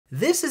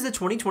This is the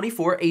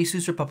 2024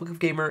 Asus Republic of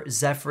Gamer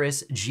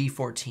Zephyrus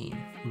G14.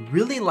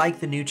 Really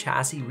like the new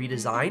chassis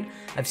redesign.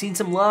 I've seen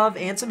some love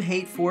and some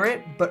hate for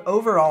it, but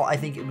overall I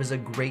think it was a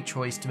great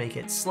choice to make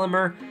it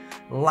slimmer,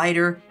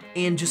 lighter,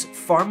 and just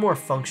far more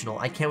functional.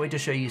 I can't wait to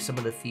show you some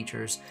of the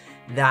features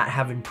that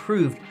have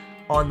improved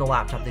on the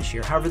laptop this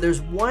year. However,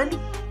 there's one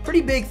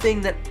pretty big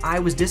thing that I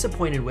was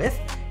disappointed with,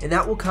 and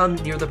that will come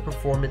near the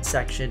performance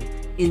section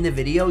in the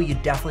video. You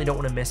definitely don't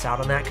want to miss out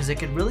on that because it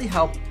could really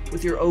help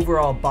with your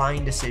overall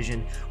buying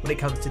decision when it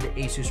comes to the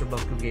Asus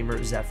Republic of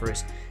Gamer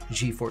Zephyrus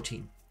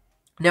G14.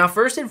 Now,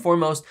 first and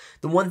foremost,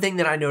 the one thing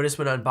that I noticed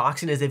when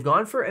unboxing is they've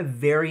gone for a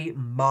very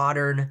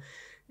modern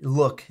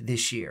look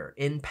this year.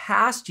 In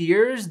past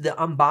years, the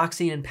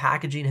unboxing and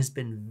packaging has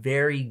been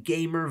very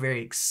gamer,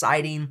 very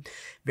exciting,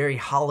 very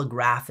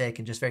holographic,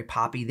 and just very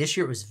poppy. This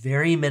year it was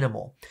very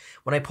minimal.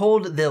 When I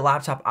pulled the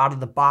laptop out of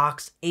the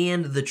box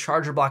and the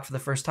charger block for the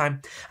first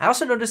time, I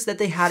also noticed that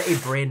they had a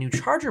brand new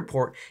charger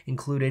port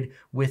included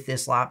with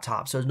this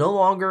laptop. So no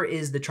longer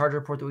is the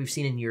charger port that we've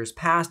seen in years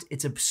past.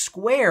 It's a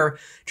square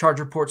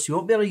charger port, so you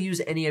won't be able to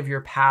use any of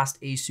your past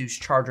Asus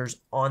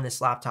chargers on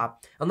this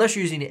laptop unless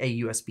you're using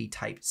a USB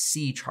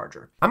Type-C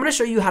charger. I'm going to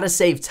show you how to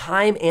save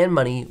time and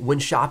money when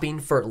shopping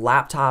for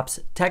laptops,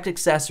 tech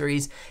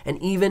accessories, and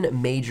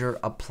even major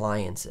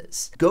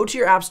appliances. Go to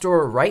your app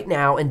store right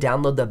now and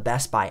download the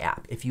Best Buy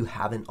app. If you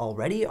haven't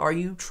already, are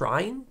you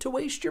trying to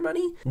waste your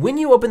money? When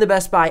you open the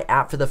Best Buy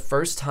app for the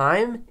first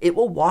time, it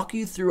will walk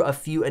you through a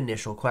few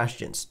initial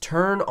questions.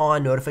 Turn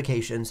on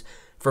notifications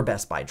for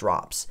Best Buy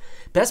Drops.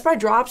 Best Buy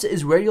Drops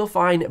is where you'll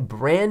find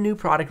brand new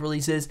product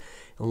releases,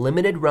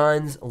 limited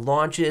runs,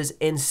 launches,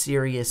 and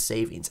serious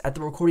savings. At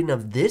the recording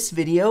of this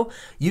video,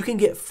 you can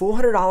get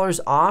 $400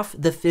 off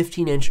the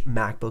 15-inch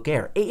MacBook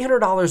Air,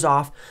 $800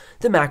 off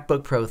the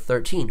MacBook Pro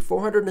 13,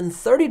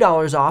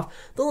 $430 off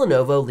the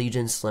Lenovo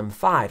Legion Slim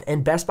 5,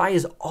 and Best Buy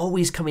is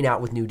always coming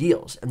out with new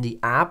deals, and the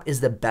app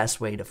is the best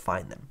way to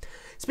find them.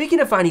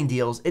 Speaking of finding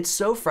deals, it's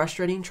so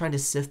frustrating trying to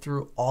sift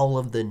through all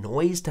of the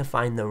noise to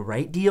find the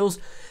right deals.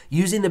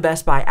 Using the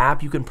Best Buy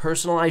app, you can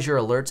personalize your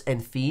alerts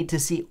and feed to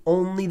see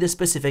only the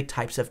specific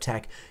types of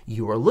tech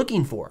you are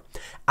looking for.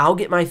 I'll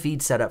get my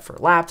feed set up for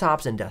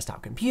laptops and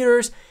desktop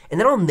computers, and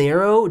then I'll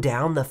narrow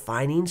down the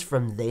findings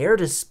from there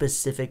to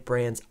specific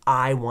brands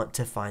I want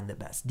to find the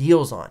best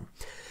deals on.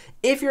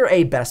 If you're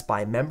a Best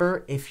Buy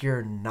member, if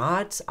you're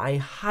not, I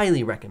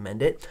highly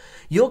recommend it.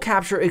 You'll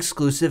capture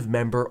exclusive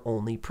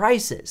member-only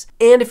prices.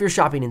 And if you're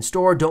shopping in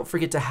store, don't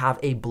forget to have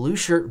a blue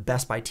shirt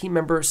Best Buy team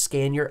member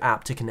scan your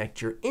app to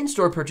connect your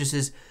in-store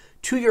purchases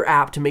to your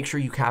app to make sure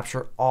you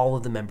capture all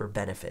of the member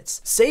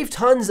benefits. Save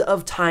tons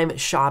of time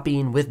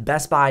shopping with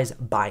Best Buy's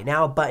Buy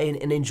Now button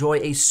and enjoy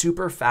a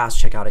super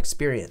fast checkout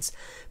experience.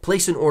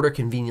 Place an order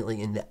conveniently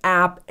in the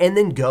app and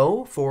then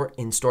go for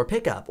in-store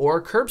pickup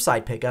or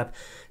curbside pickup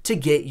to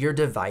get your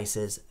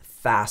devices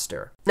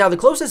faster. Now, the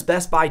closest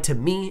Best Buy to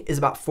me is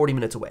about 40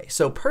 minutes away.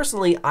 So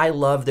personally, I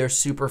love their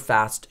super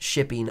fast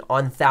shipping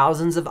on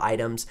thousands of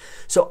items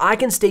so I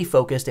can stay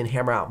focused and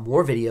hammer out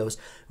more videos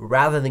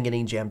rather than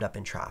getting jammed up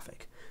in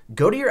traffic.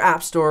 Go to your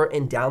app store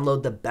and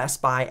download the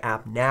Best Buy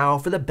app now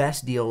for the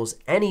best deals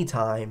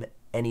anytime,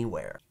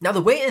 anywhere. Now, the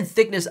weight and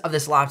thickness of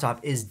this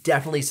laptop is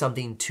definitely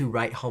something to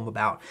write home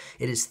about.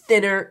 It is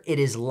thinner, it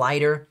is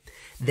lighter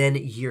than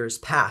years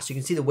past. You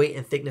can see the weight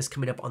and thickness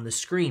coming up on the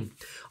screen.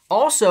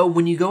 Also,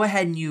 when you go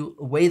ahead and you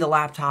weigh the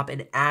laptop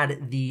and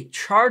add the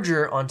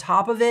charger on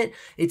top of it,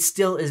 it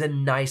still is a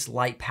nice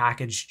light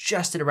package,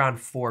 just at around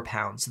 4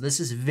 pounds. So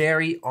this is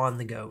very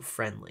on-the-go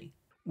friendly.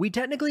 We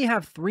technically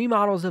have 3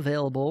 models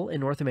available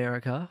in North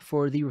America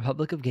for the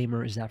Republic of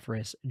Gamer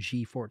Zephyrus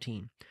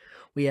G14.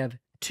 We have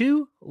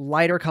 2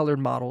 lighter colored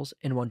models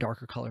and 1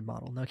 darker colored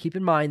model. Now keep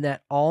in mind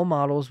that all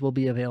models will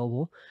be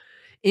available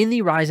in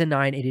the Ryzen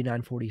 9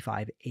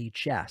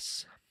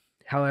 8945HS.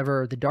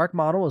 However, the dark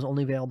model is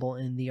only available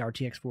in the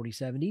RTX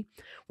 4070,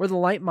 where the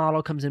light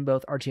model comes in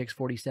both RTX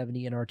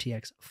 4070 and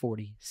RTX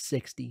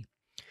 4060.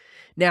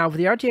 Now, for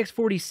the RTX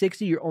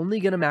 4060, you're only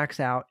going to max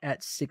out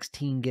at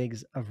 16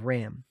 gigs of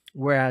RAM,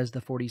 whereas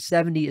the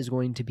 4070 is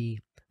going to be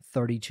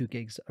 32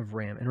 gigs of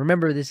RAM. And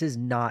remember, this is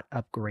not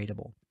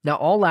upgradable. Now,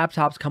 all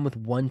laptops come with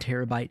 1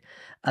 terabyte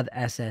of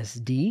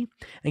SSD,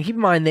 and keep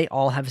in mind they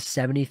all have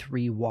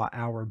 73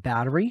 watt-hour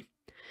battery.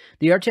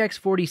 The RTX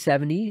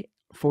 4070,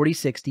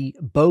 4060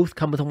 both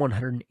come with a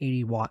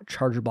 180 watt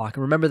charger block.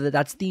 And remember that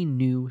that's the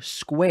new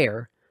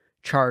square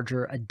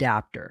charger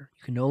adapter.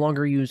 You can no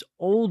longer use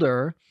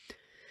older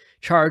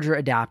charger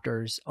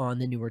adapters on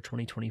the newer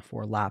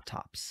 2024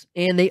 laptops.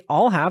 And they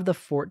all have the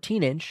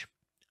 14-inch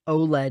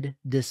OLED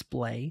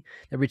display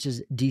that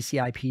reaches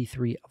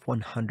DCI-P3 of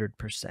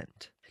 100%.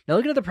 Now,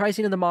 looking at the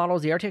pricing of the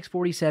models, the RTX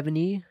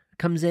 4070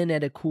 comes in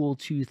at a cool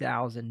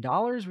 $2,000,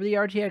 where the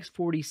RTX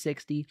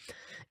 4060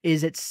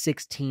 is at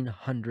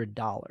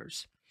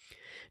 $1,600.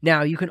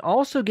 Now, you can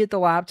also get the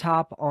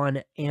laptop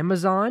on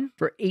Amazon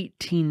for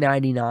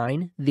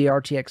 $18.99, the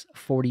RTX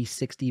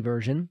 4060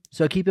 version.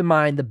 So keep in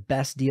mind the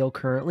best deal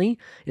currently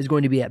is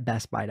going to be at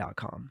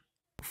bestbuy.com.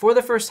 For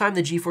the first time,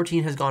 the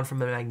G14 has gone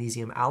from a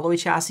magnesium alloy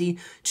chassis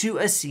to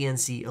a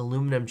CNC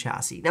aluminum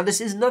chassis. Now, this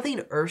is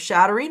nothing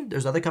earth-shattering.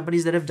 There's other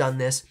companies that have done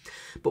this,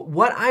 but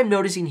what I'm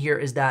noticing here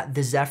is that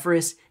the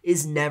Zephyrus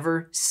is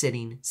never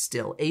sitting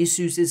still.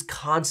 Asus is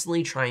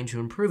constantly trying to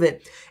improve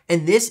it,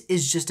 and this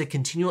is just a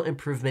continual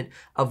improvement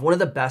of one of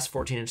the best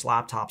 14-inch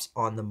laptops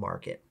on the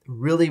market.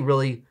 Really,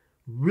 really,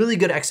 really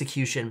good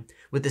execution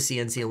with the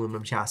CNC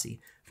aluminum chassis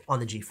on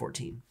the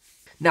G14.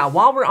 Now,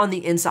 while we're on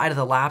the inside of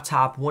the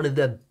laptop, one of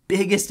the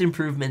biggest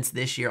improvements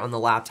this year on the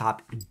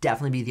laptop would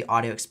definitely be the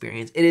audio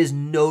experience. It is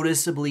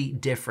noticeably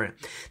different.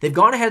 They've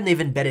gone ahead and they've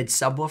embedded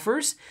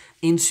subwoofers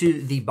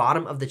into the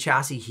bottom of the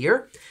chassis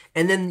here,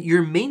 and then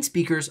your main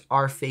speakers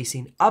are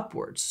facing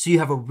upwards. So you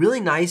have a really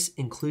nice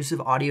inclusive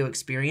audio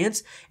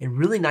experience and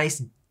really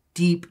nice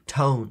deep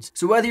tones.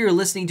 So whether you're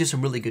listening to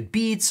some really good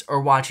beats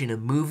or watching a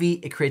movie,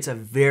 it creates a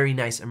very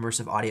nice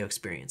immersive audio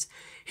experience.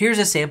 Here's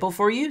a sample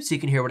for you so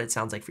you can hear what it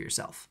sounds like for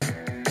yourself.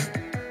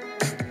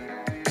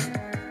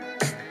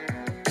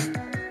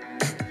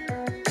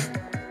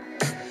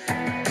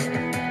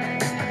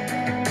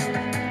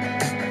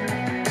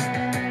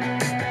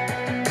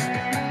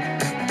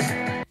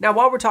 Now,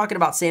 while we're talking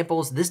about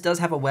samples, this does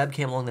have a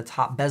webcam along the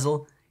top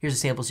bezel. Here's a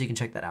sample so you can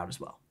check that out as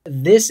well.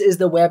 This is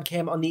the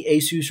webcam on the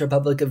Asus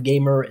Republic of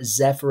Gamer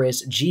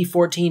Zephyrus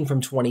G14 from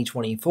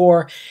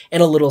 2024,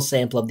 and a little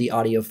sample of the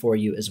audio for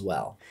you as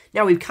well.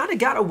 Now, we've kind of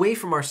got away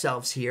from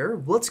ourselves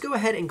here. Let's go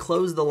ahead and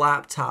close the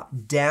laptop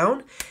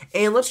down,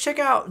 and let's check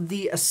out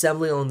the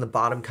assembly on the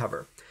bottom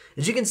cover.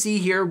 As you can see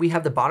here, we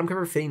have the bottom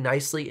cover fitting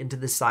nicely into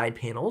the side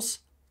panels.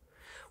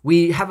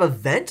 We have a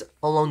vent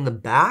along the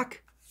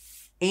back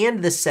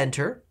and the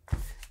center,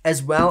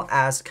 as well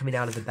as coming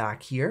out of the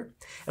back here.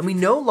 And we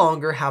no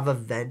longer have a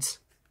vent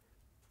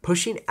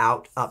pushing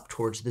out up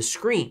towards the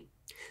screen.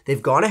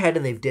 They've gone ahead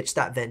and they've ditched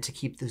that vent to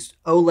keep this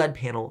OLED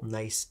panel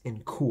nice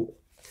and cool.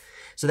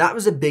 So that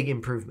was a big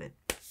improvement.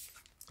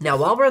 Now,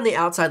 while we're on the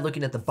outside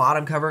looking at the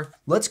bottom cover,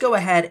 let's go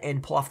ahead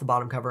and pull off the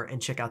bottom cover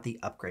and check out the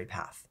upgrade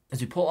path. As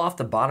we pull off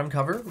the bottom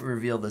cover, we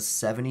reveal the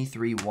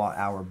 73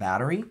 watt-hour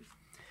battery.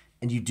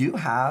 And you do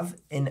have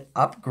an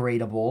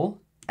upgradable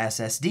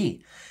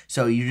SSD.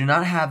 So you do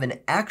not have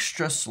an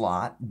extra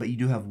slot, but you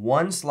do have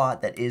one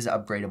slot that is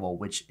upgradable,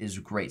 which is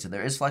great. So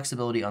there is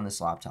flexibility on this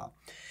laptop.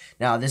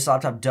 Now, this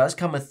laptop does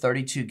come with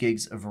 32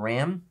 gigs of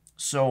RAM.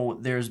 So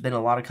there's been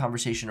a lot of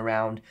conversation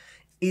around,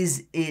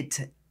 is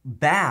it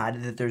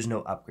bad that there's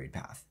no upgrade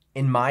path?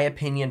 In my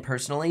opinion,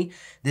 personally,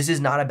 this is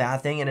not a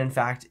bad thing. And in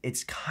fact,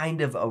 it's kind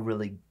of a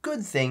really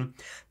good thing,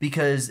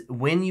 because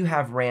when you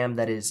have RAM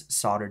that is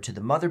soldered to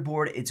the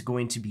motherboard, it's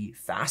going to be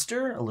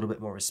faster, a little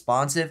bit more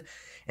responsive.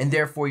 And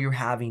therefore, you're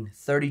having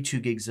 32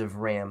 gigs of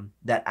RAM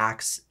that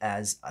acts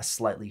as a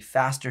slightly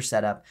faster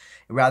setup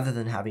rather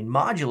than having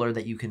modular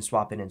that you can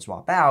swap in and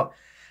swap out.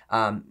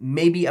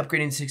 Maybe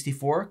upgrading to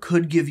 64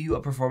 could give you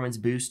a performance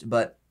boost,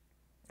 but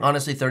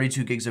honestly,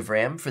 32 gigs of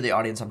RAM for the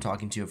audience I'm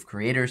talking to of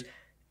creators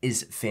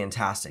is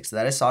fantastic. So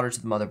that is soldered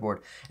to the motherboard.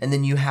 And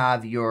then you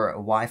have your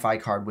Wi-Fi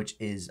card, which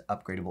is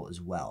upgradable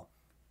as well.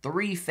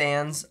 3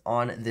 fans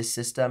on this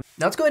system.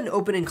 Now let's go ahead and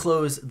open and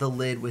close the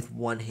lid with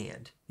one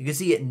hand. You can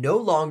see it no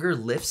longer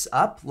lifts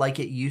up like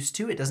it used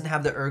to. It doesn't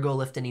have the ergo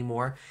lift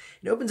anymore.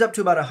 It opens up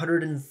to about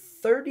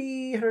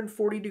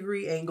 140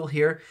 degree angle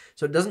here,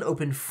 so it doesn't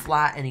open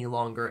flat any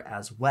longer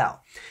as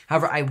well.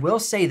 However, I will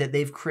say that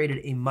they've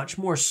created a much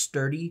more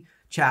sturdy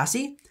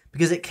chassis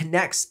because it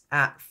connects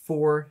at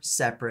 4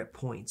 separate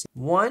points.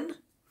 1,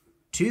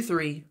 2,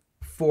 3,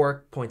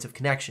 4 points of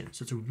connection.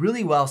 So it's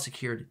really well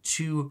secured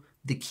to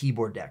the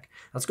keyboard deck.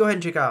 Let's go ahead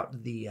and check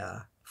out the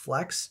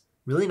Flex.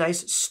 Really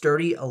nice,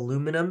 sturdy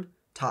aluminum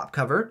top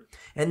cover.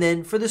 And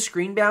then for the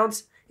screen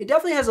bounce, it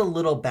definitely has a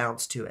little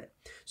bounce to it.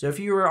 So if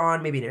you were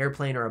on maybe an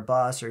airplane or a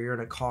bus, or you're in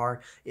a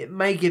car, it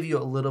might give you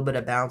a little bit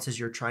of bounce as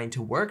you're trying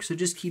to work. So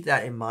just keep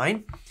that in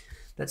mind.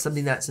 That's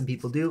something that some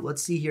people do.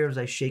 Let's see here as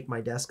I shake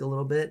my desk a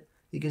little bit.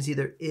 You can see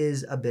there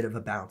is a bit of a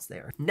bounce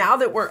there. Now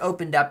that we're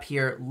opened up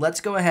here,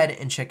 let's go ahead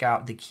and check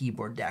out the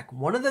keyboard deck.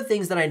 One of the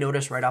things that I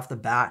noticed right off the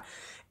bat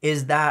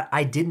is that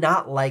I did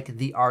not like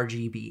the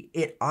RGB.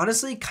 It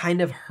honestly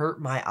kind of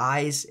hurt my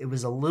eyes. It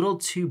was a little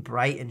too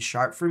bright and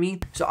sharp for me.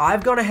 So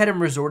I've gone ahead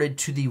and resorted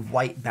to the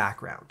white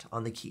background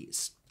on the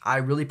keys. I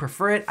really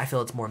prefer it. I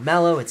feel it's more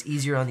mellow. It's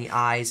easier on the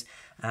eyes.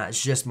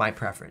 It's just my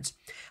preference.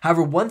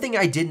 However, one thing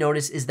I did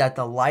notice is that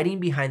the lighting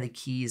behind the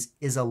keys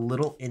is a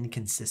little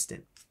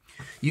inconsistent.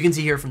 You can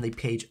see here from the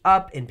page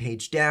up and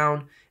page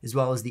down, as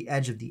well as the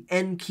edge of the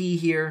N key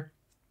here,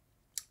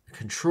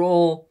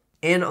 control,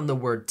 and on the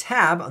word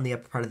tab, on the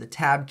upper part of the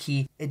tab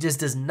key, it just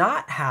does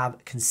not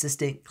have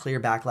consistent clear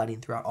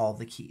backlighting throughout all of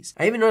the keys.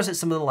 I even noticed that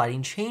some of the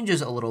lighting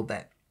changes a little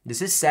bit.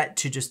 This is set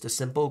to just a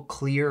simple,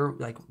 clear,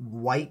 like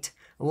white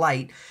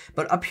light,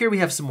 but up here we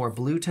have some more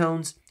blue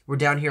tones. We're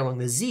down here along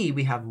the Z,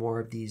 we have more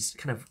of these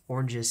kind of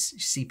orangish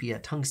sepia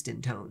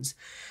tungsten tones.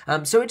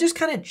 So it just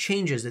kind of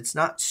changes. It's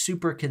not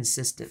super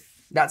consistent.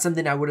 That's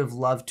something I would have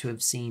loved to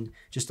have seen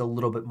just a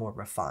little bit more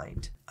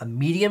refined. A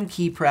medium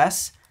key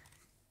press,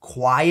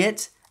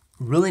 quiet,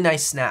 really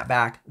nice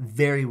snapback,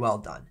 very well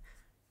done.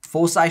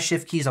 full-size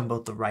shift keys on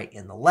both the right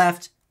and the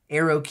left,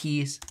 arrow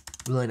keys,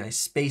 really nice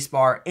space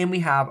bar, and we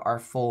have our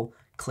full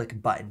click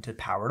button to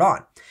power it on.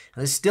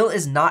 Now, this still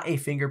is not a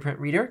fingerprint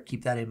reader,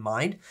 keep that in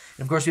mind.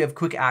 And of course, we have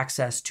quick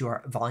access to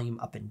our volume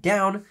up and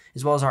down,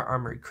 as well as our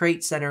Armory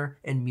Crate Center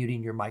and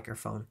muting your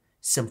microphone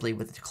simply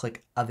with the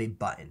click of a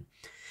button.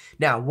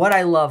 Now, what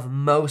I love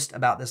most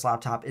about this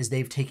laptop is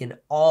they've taken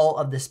all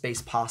of the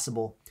space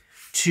possible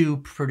to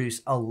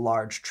produce a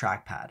large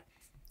trackpad.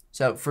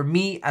 So for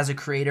me as a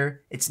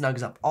creator, it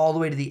snugs up all the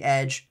way to the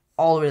edge,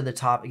 all the way to the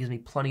top. It gives me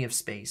plenty of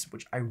space,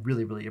 which I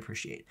really, really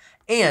appreciate.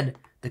 And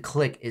the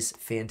click is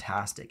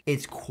fantastic.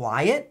 It's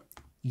quiet,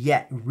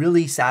 yet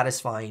really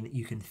satisfying.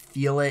 You can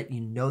feel it.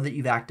 You know that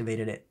you've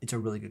activated it. It's a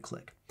really good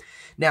click.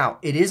 Now,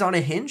 it is on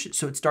a hinge,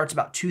 so it starts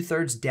about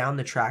 2/3 down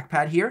the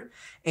trackpad here,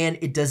 and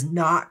it does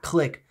not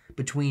click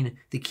between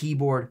the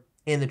keyboard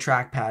and the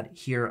trackpad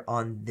here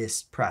on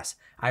this press.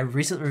 I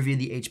recently reviewed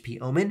the HP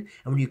Omen,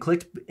 and when you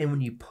clicked and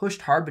when you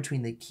pushed hard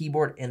between the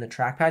keyboard and the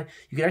trackpad,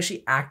 you could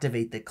actually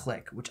activate the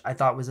click, which I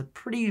thought was a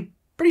pretty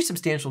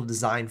substantial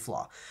design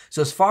flaw.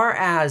 So as far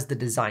as the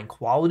design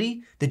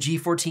quality, the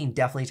G14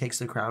 definitely takes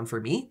the crown for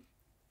me.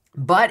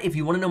 But if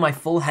you want to know my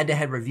full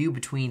head-to-head review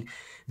between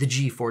the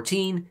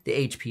G14,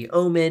 the HP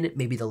Omen,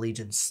 maybe the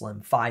Legion Slim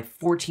 5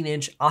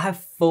 14-inch, I'll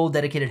have full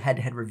dedicated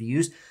head-to-head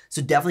reviews.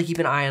 So definitely keep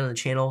an eye on the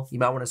channel. You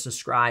might want to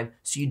subscribe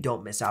so you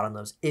don't miss out on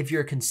those if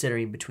you're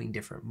considering between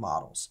different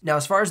models. Now,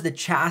 as far as the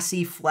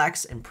chassis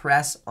flex and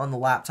press on the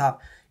laptop,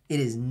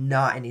 it is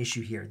not an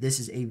issue here. This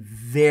is a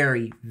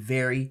very,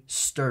 very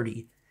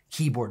sturdy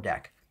keyboard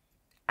deck.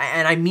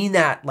 And I mean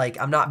that like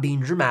I'm not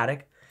being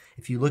dramatic.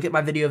 If you look at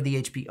my video of the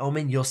HP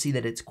Omen, you'll see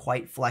that it's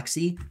quite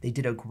flexy. They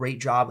did a great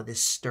job with this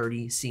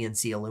sturdy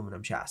CNC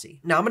aluminum chassis.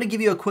 Now I'm gonna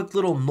give you a quick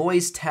little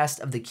noise test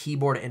of the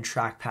keyboard and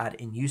trackpad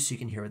in use so you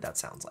can hear what that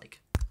sounds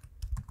like.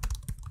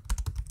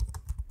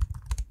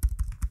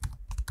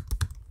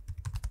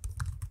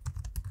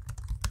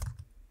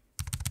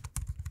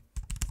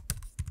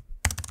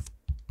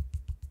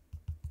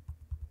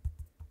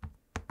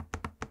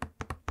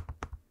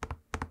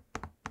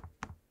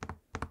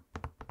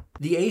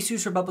 The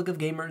Asus Republic of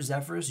Gamers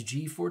Zephyrus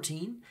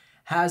G14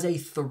 has a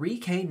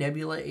 3K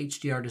Nebula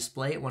HDR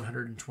display at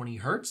 120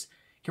 Hz,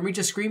 can reach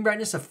a screen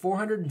brightness of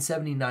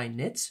 479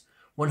 nits,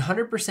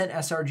 100%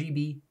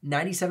 sRGB,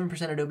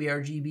 97% Adobe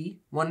RGB,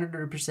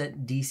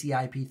 100%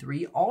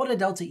 DCI-P3, all at a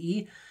Delta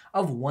E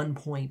of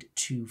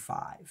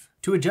 1.25.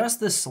 To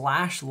adjust the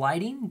slash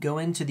lighting, go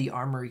into the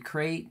Armory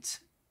Crate,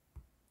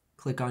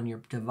 click on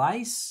your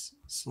device,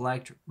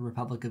 select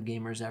Republic of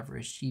Gamers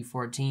Zephyrus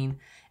G14,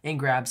 and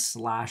grab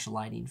slash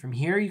lighting. From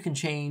here, you can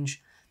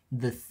change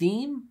the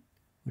theme,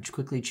 which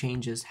quickly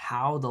changes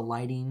how the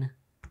lighting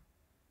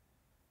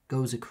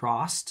goes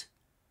across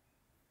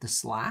the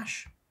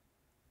slash.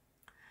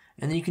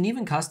 And then you can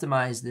even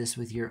customize this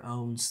with your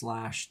own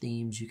slash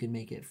themes. You can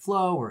make it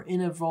flow or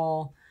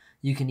interval.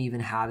 You can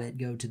even have it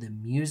go to the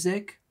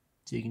music.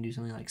 So you can do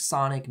something like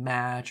Sonic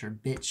Match or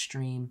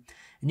Bitstream.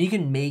 And you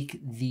can make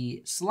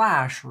the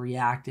slash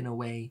react in a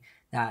way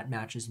that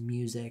matches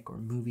music or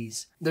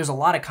movies. There's a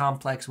lot of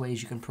complex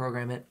ways you can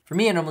program it. For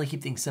me, I normally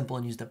keep things simple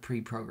and use the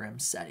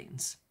pre-programmed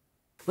settings.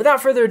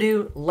 Without further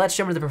ado, let's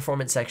jump into the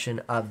performance section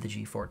of the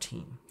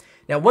G14.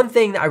 Now, one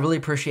thing that I really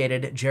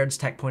appreciated, Jared's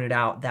Tech pointed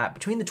out that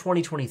between the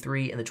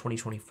 2023 and the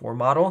 2024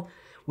 model,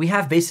 we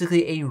have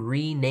basically a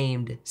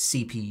renamed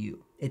CPU.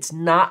 It's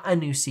not a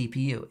new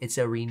CPU, it's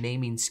a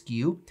renaming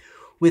SKU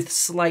with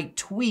slight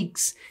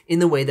tweaks in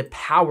the way the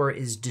power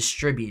is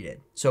distributed.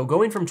 So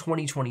going from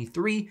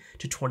 2023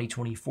 to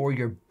 2024,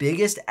 your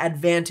biggest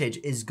advantage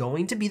is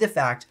going to be the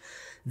fact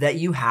that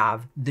you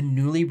have the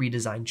newly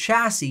redesigned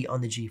chassis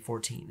on the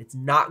G14. It's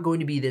not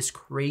going to be this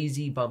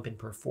crazy bump in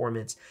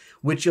performance,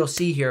 which you'll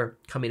see here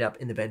coming up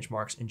in the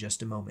benchmarks in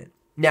just a moment.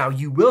 Now,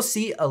 you will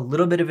see a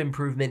little bit of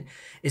improvement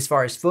as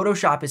far as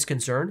Photoshop is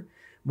concerned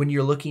when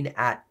you're looking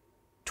at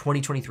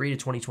 2023 to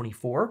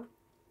 2024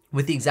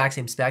 with the exact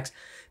same specs,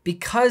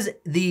 because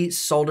the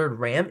soldered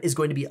RAM is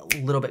going to be a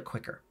little bit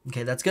quicker.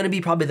 Okay, that's going to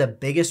be probably the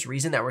biggest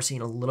reason that we're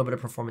seeing a little bit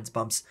of performance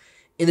bumps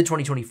in the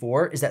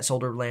 2024 is that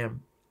soldered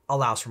RAM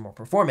allows for more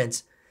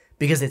performance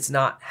because it's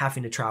not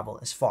having to travel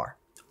as far.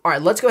 All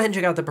right, let's go ahead and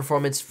check out the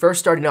performance. First,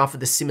 starting off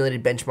with the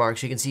simulated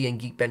benchmarks, you can see in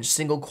Geekbench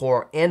single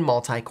core and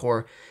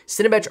multi-core,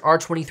 Cinebench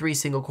R23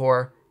 single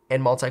core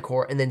and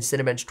multi-core, and then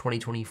Cinebench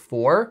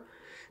 2024.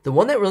 The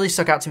one that really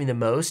stuck out to me the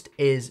most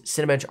is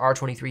Cinebench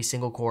R23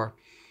 single core.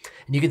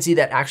 And you can see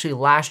that actually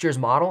last year's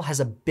model has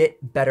a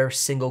bit better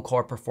single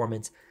core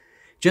performance,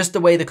 just the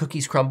way the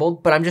cookies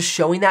crumbled. But I'm just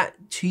showing that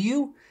to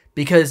you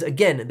because,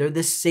 again, they're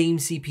the same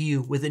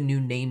CPU with a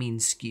new naming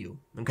SKU,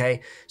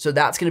 okay? So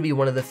that's gonna be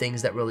one of the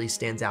things that really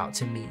stands out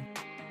to me.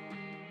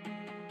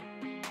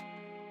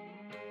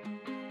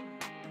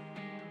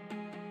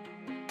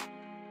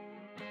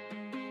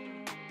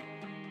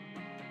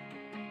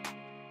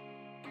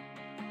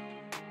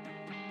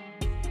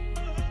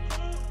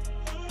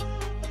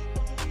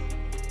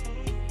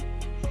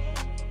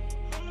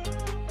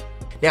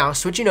 Now,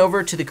 switching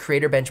over to the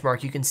creator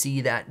benchmark, you can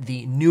see that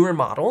the newer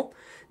model,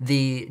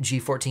 The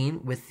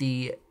G14 with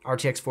the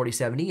RTX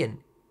 4070 and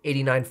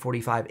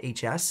 8945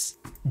 HS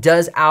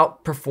does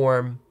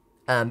outperform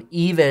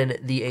even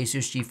the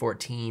Asus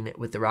G14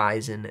 with the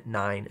Ryzen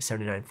 9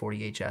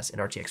 7940HS and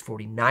RTX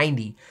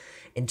 4090.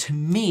 And to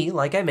me,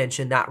 like I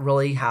mentioned, that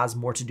really has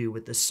more to do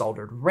with the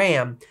soldered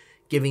RAM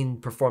giving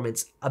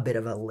performance a bit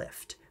of a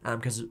lift.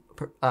 Because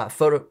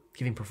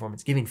giving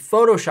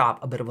Photoshop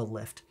a bit of a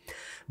lift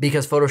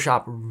because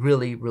Photoshop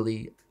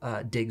really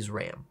digs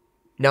RAM.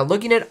 Now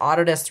looking at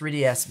Autodesk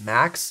 3ds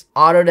Max,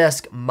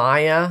 Autodesk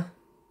Maya,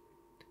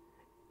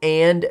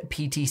 and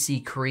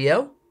PTC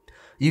Creo,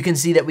 you can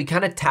see that we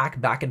kind of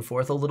tack back and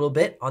forth a little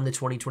bit on the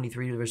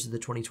 2023 versus the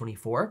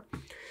 2024.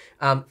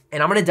 And I'm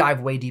going to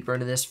dive way deeper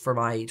into this for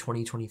my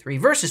 2023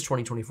 versus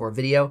 2024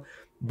 video.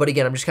 But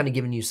again, I'm just kind of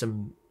giving you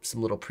some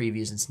little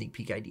previews and sneak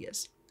peek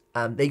ideas.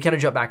 They kind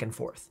of jump back and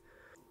forth.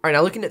 All right,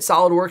 now looking at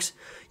SolidWorks,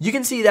 you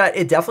can see that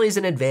it definitely is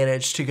an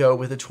advantage to go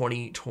with a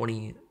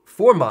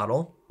 2024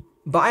 model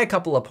by a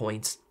couple of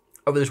points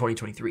over the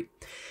 2023.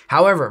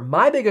 However,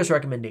 my biggest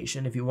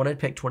recommendation, if you want to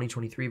pick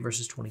 2023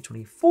 versus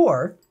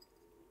 2024,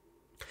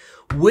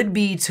 would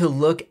be to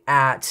look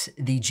at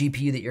the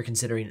GPU that you're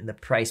considering and the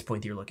price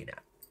point that you're looking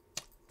at.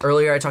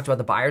 Earlier, I talked about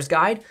the buyer's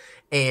guide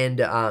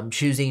and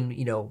choosing,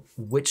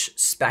 which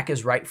spec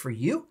is right for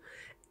you.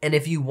 And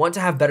if you want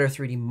to have better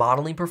 3D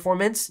modeling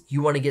performance,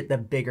 you want to get the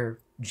bigger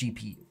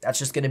GPU. That's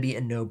just going to be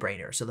a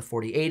no-brainer. So the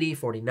 4080,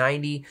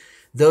 4090,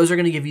 those are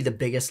going to give you the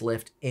biggest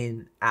lift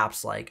in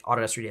apps like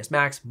Autodesk 3ds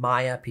Max,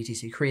 Maya,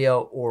 PTC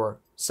Creo, or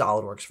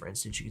SolidWorks, for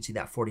instance. You can see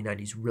that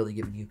 4090 is really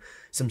giving you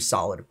some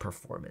solid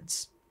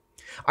performance.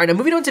 All right, now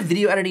moving on to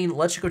video editing,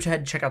 let's go ahead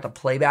and check out the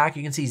playback.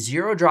 You can see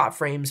 0 drop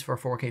frames for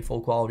 4K full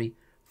quality,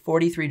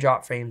 43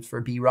 drop frames for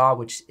B-RAW,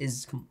 which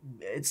is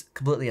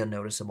completely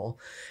unnoticeable,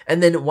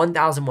 and then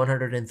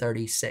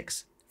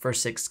 1,136 for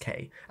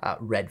 6K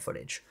red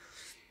footage.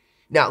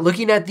 Now,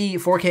 looking at the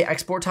 4K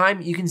export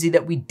time, you can see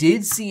that we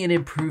did see an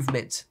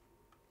improvement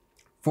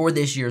for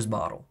this year's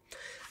model.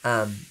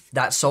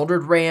 That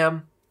soldered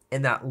RAM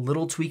and that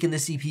little tweak in the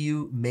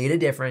CPU made a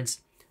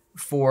difference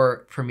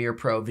for Premiere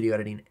Pro video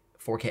editing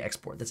 4K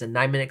export. That's a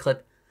 9-minute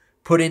clip.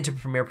 Put into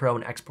Premiere Pro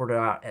and export it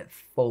out at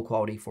full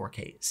quality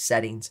 4K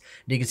settings.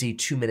 And you can see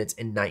 2 minutes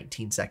and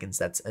 19 seconds.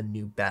 That's a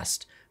new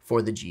best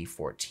for the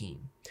G14.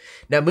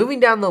 Now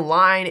moving down the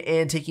line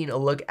and taking a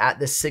look at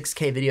the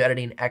 6K video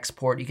editing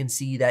export, you can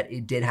see that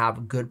it did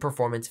have good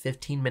performance,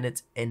 15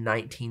 minutes and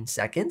 19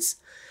 seconds.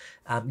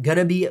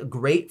 Gonna be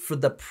great for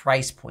the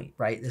price point,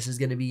 right? This is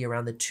gonna be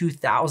around the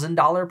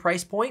 $2,000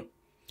 price point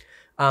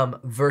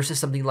versus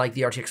something like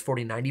the RTX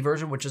 4090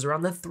 version, which is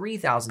around the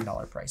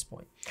 $3,000 price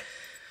point.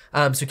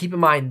 So keep in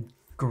mind,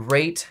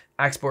 great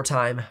export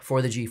time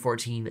for the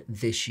G14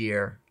 this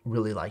year.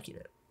 Really liking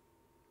it.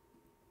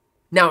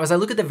 Now, as I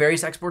look at the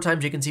various export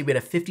times, you can see we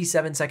had a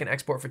 57-second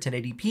export for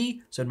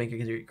 1080p, so it'd make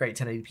a great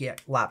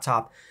 1080p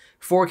laptop.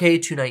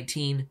 4K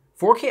 219,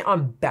 4K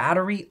on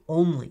battery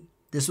only.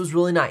 This was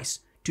really nice.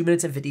 2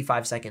 minutes and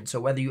 55 seconds. So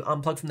whether you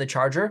unplug from the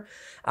charger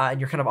and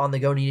you're kind of on the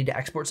go and you need to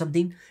export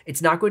something,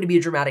 it's not going to be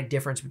a dramatic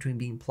difference between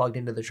being plugged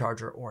into the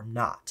charger or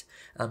not.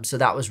 So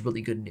that was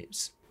really good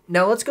news.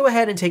 Now let's go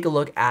ahead and take a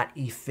look at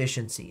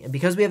efficiency. And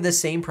because we have the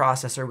same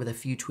processor with a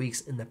few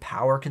tweaks in the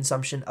power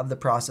consumption of the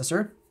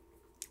processor,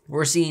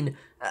 we're seeing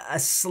a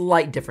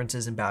slight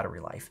differences in battery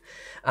life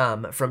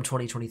from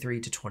 2023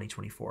 to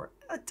 2024,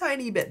 a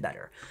tiny bit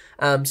better.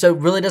 So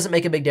really doesn't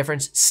make a big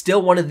difference.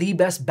 Still one of the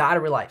best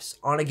battery lives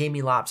on a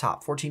gaming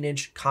laptop,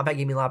 14-inch compact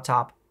gaming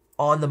laptop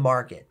on the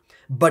market,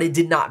 but it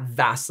did not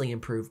vastly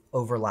improve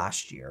over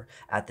last year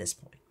at this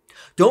point.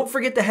 Don't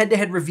forget the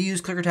head-to-head reviews.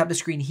 Click or tap the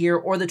screen here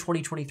or the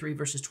 2023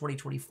 versus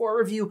 2024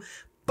 review.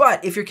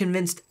 But if you're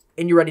convinced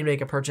and you're ready to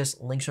make a purchase,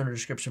 links are in the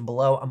description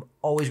below. I'm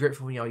always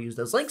grateful when y'all use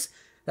those links.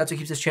 That's what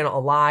keeps this channel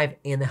alive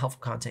and the helpful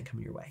content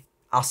coming your way.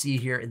 I'll see you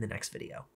here in the next video.